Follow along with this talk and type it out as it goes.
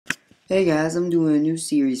Hey guys, I'm doing a new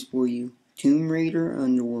series for you. Tomb Raider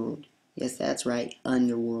Underworld. Yes, that's right,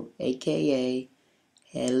 Underworld. AKA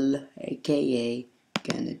Hell, AKA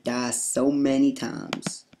gonna die so many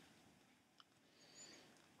times.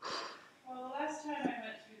 Well, the last time I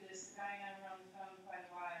went through this, the guy and I were on the phone quite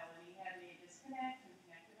a while, and he had me disconnect and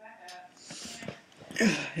connect it back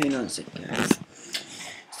up. Hang on a second, guys.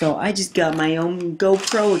 So I just got my own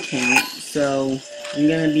GoPro account, so I'm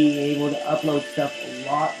gonna be able to upload stuff a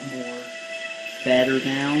lot more better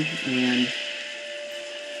now, and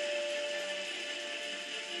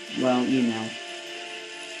well, you know.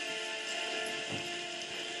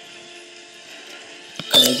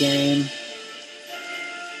 Play a game.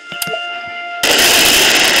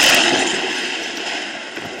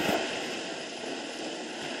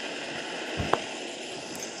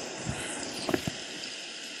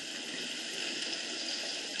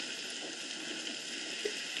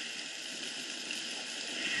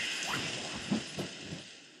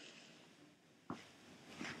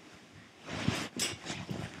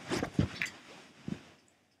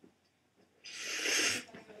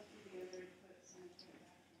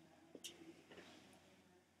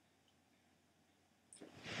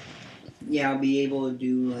 Yeah, I'll be able to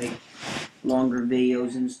do like longer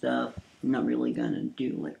videos and stuff. I'm not really gonna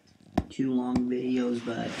do like too long videos,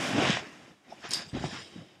 but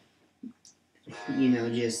you know,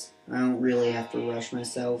 just I don't really have to rush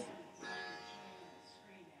myself.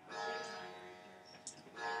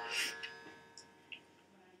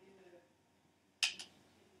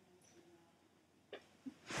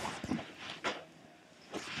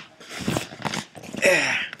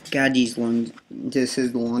 God, these lungs. This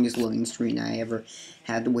is the longest loading screen I ever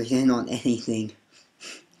had to wait in on anything.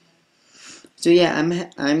 So yeah,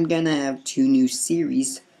 I'm gonna have two new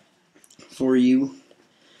series for you.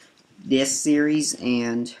 This series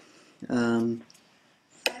and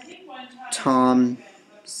Tom,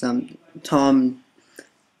 Tom.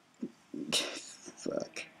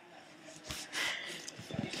 Fuck.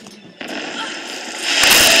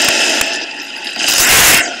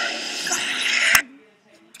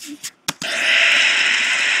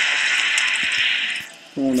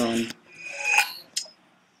 Hold on.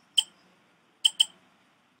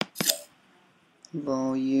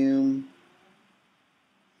 Volume.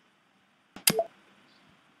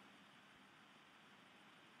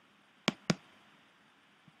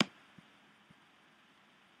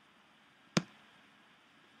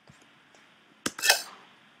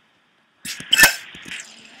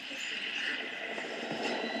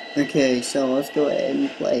 Okay, so let's go ahead and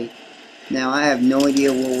play. Now I have no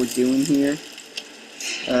idea what we're doing here.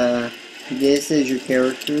 This is your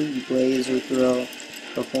character. You play as her throughout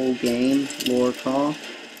the whole game, Laura Call.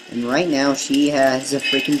 And right now she has a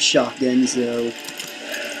freaking shotgun, so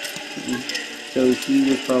she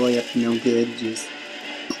was probably up to no good. Just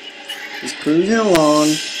cruising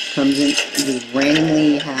along, comes in, just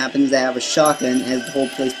randomly happens to have a shotgun as the whole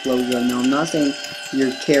place blows up. Now I'm not saying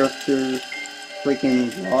your character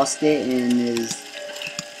freaking lost it and is,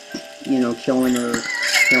 you know, killing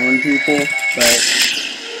people, but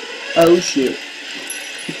oh shit.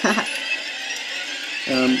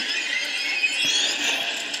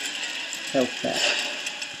 Health pack.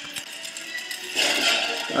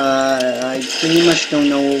 I pretty much don't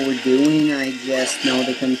know what we're doing, I just know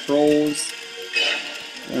the controls.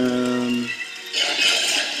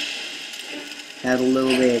 Had a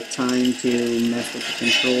little bit of time to mess with the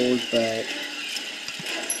controls, but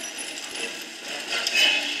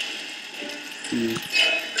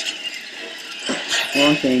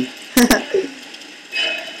wrong thing.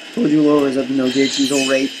 Told you Laura's up to no good, she's all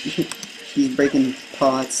right. She's breaking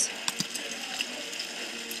pots.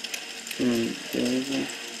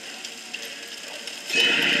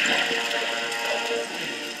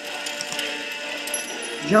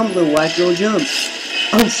 Jump, little white girl, jump!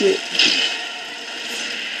 Oh shit!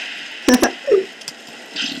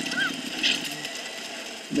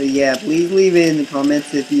 But yeah, please leave it in the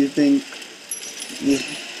comments if you think you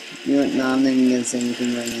know, no, I'm not even gonna say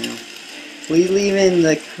anything right now. Please leave in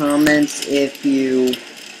the comments if you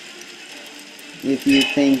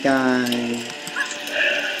think I'm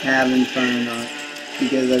having fun or not,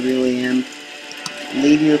 because I really am.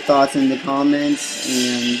 Leave your thoughts in the comments,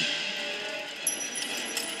 and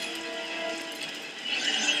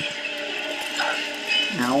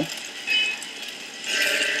ow.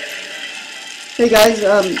 Hey guys,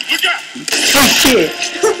 oh shit!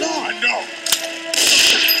 No.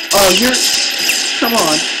 Oh, you're, come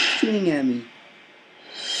on, shooting at me.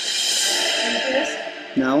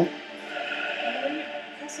 No.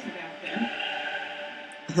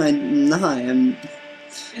 I'm not.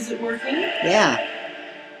 Is it working? Yeah.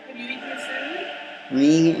 Have you eaten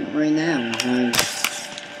reading it right now.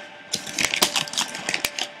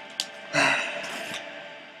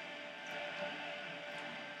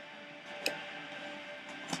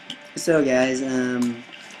 So guys, 1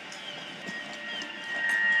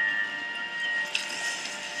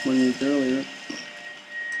 week earlier.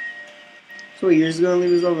 So years ago, he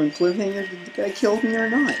was over in cliffhanger. Did the guy kill me or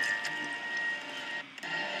not?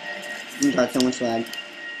 I got so much lag.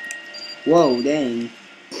 Whoa, dang.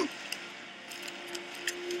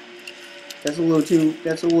 That's a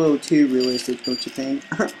little too realistic, don't you think?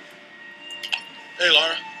 Hey,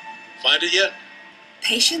 Laura. Find it yet?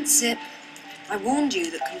 Patience, Zip. I warned you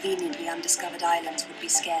that conveniently undiscovered islands would be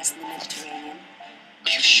scarce in the Mediterranean. Are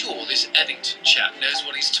you sure this Eddington chap knows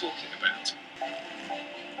what he's talking about?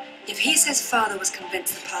 If he says father was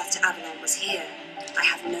convinced the path to Avalon was here, I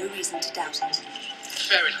have no reason to doubt it.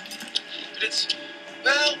 Fair enough. But it's...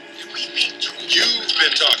 Well, we've been talking. You've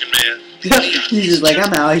been talking, man. He's just like,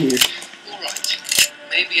 I'm out here. Alright.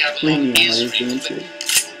 Maybe Leave Avalon me is out real, here, but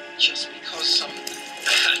just because some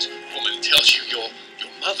bad woman tells you your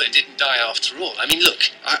mother didn't die after all. I mean,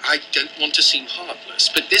 look, I don't want to seem heartless,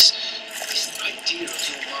 but this idea of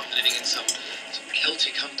your mom living in some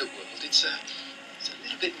Celtic underworld, it's a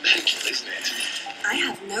little bit mental, isn't it? I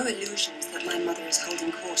have no illusions that my mother is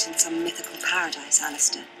holding court in some mythical paradise,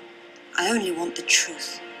 Alistair. I only want the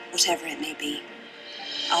truth, whatever it may be.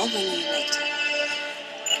 I'll ring you later.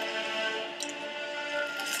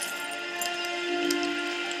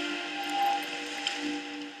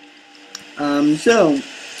 So,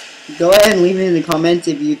 go ahead and leave it in the comments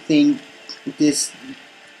if you think this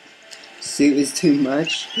suit is too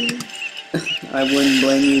much. I wouldn't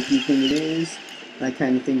blame you if you think it is. I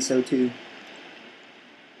kind of think so too.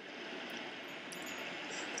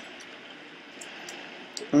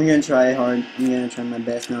 I'm gonna try hard. I'm gonna try my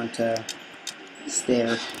best not to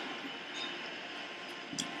stare.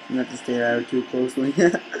 Not to stare at her too closely.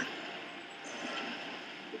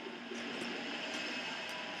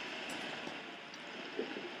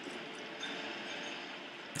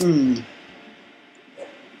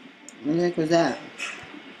 What the heck was that?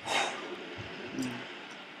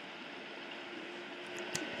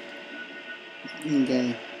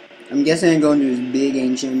 Okay. I'm guessing I'm going to this big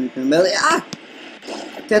ancient belly. Ah!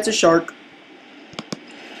 That's a shark.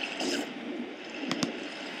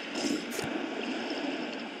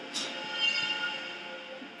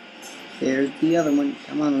 There's the other one.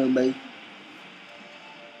 Come on, little buddy.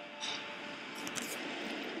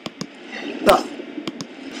 Stop.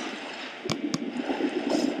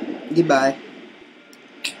 Goodbye.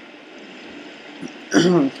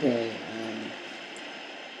 Okay.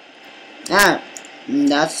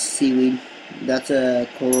 That's seaweed. That's a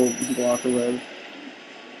coral blocker road.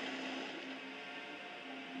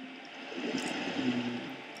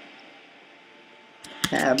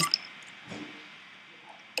 Tab.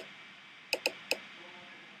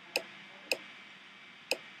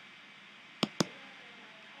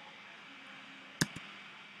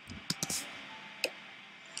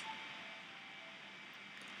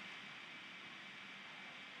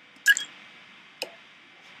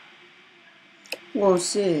 Whoa,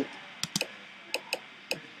 sick.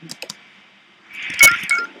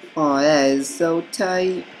 Oh, that is so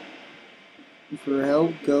tight. For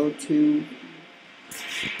help, go to...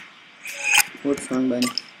 What's wrong button?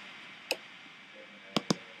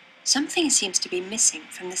 Something seems to be missing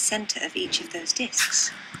from the center of each of those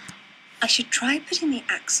discs. I should try putting the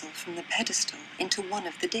axle from the pedestal into one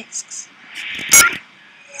of the discs.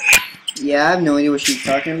 Yeah, I have no idea what she's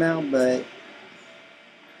talking about, but...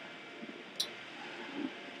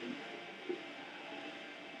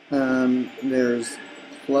 there's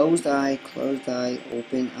closed eye,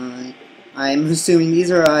 open eye. I'm assuming these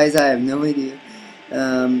are eyes, I have no idea.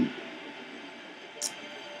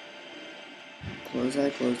 Closed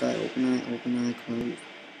eye, open eye, closed.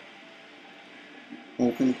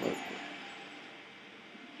 Open, close.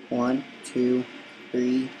 1, 2,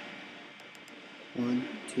 3. 1,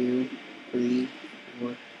 2, 3,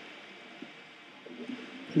 4.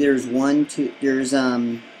 There's 1, 2, there's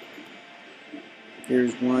 1,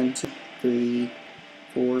 2, 3,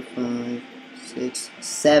 4, 5, 6,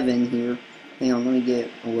 7 here. Hang on, let me get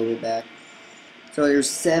a little bit back. So there's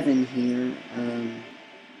 7 here.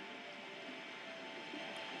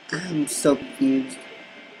 I'm so confused.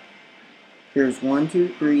 Here's 1, 2,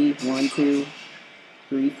 3, 1, 2,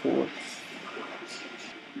 3, 4.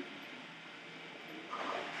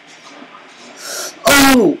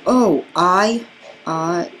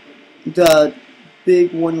 The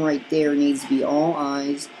big one right there needs to be all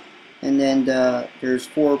eyes, and then there's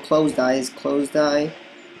 4 closed eyes,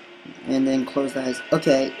 and then closed eyes.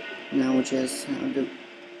 Okay, Now we just have to...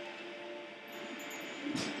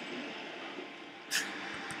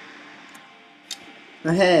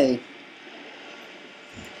 Oh, hey!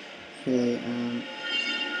 Okay,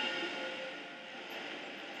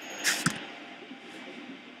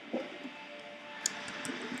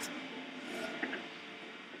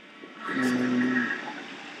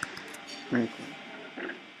 right.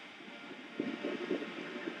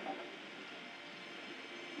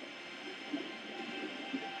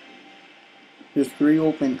 There's 3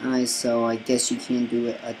 open eyes, so I guess you can do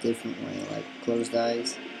it a different way, like closed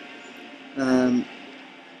eyes.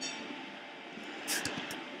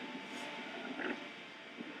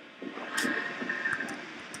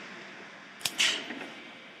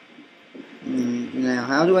 Now,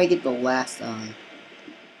 how do I get the last eye?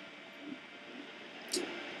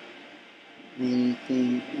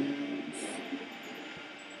 Anything else?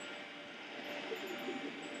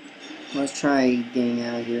 Let's try getting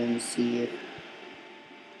out of here and see if...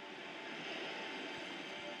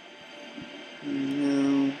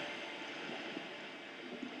 No.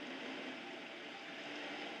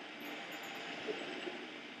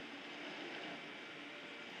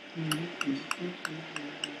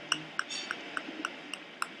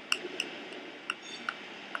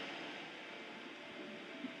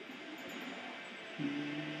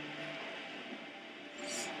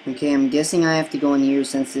 Okay, I'm guessing I have to go in here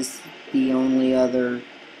since this is the only other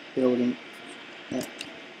building. Yeah.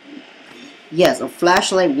 Yes, a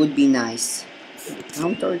flashlight would be nice.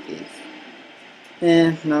 How dark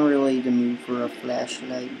is? Not really the mood for a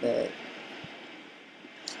flashlight, but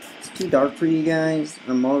it's too dark for you guys.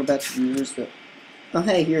 I'm all about to use the... Oh,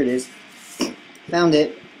 hey, here it is. Found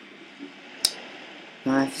it.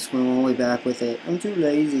 Now I have to swim all the way back with it. I'm too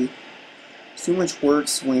lazy. It's too much work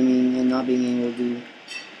swimming and not being able to do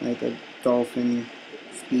like a dolphin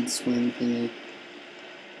speed swim thingy.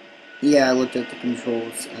 Yeah, I looked at the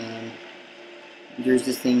controls. There's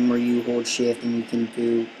this thing where you hold shift and you can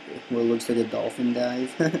do what looks like a dolphin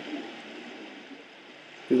dive.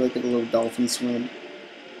 Do like a little dolphin swim.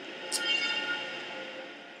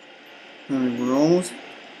 Alright, we're almost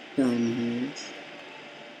done here.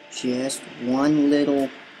 Just one little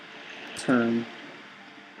turn.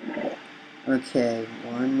 Okay,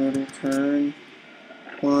 one little turn.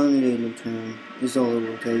 One little turn is all it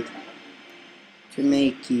will take to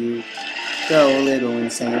make you go a little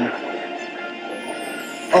insane.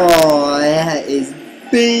 Oh, that is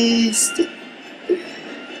beast!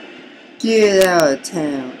 Get out of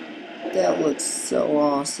town. That looks so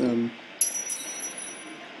awesome.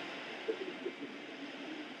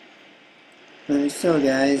 Alright, so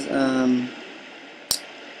guys, I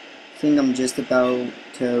think I'm just about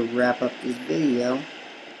to wrap up this video.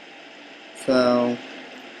 So,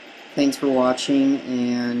 thanks for watching,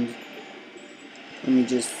 and let me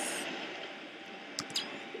just...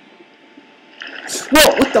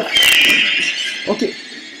 Whoa, what the... Okay.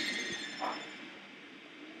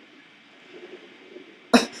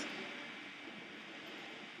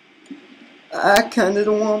 I kinda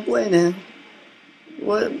don't want to play now.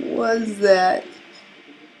 What was that?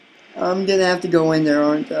 I'm gonna have to go in there,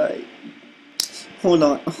 aren't I? Hold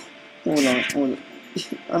on. Hold on.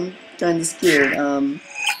 I'm kinda scared.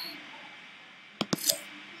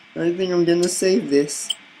 I think I'm gonna save this.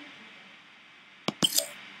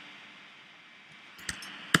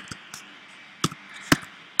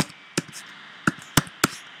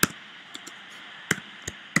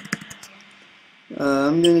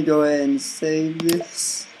 I'm gonna go ahead and save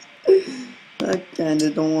this. I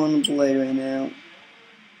kinda don't want to play right now.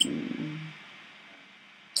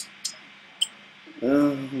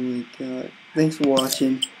 Oh my god. Thanks for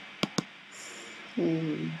watching. Oh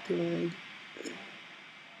my god.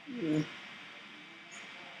 Yeah.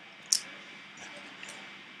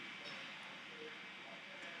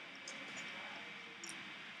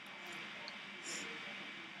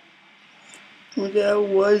 What the hell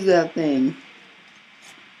was that thing?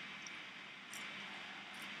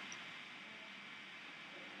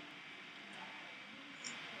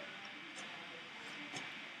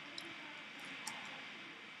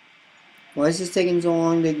 Why is this taking so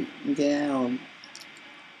long to get out?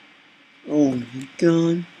 Oh my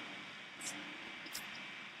god.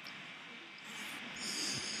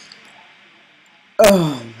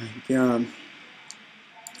 Oh my god.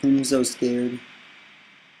 I'm so scared.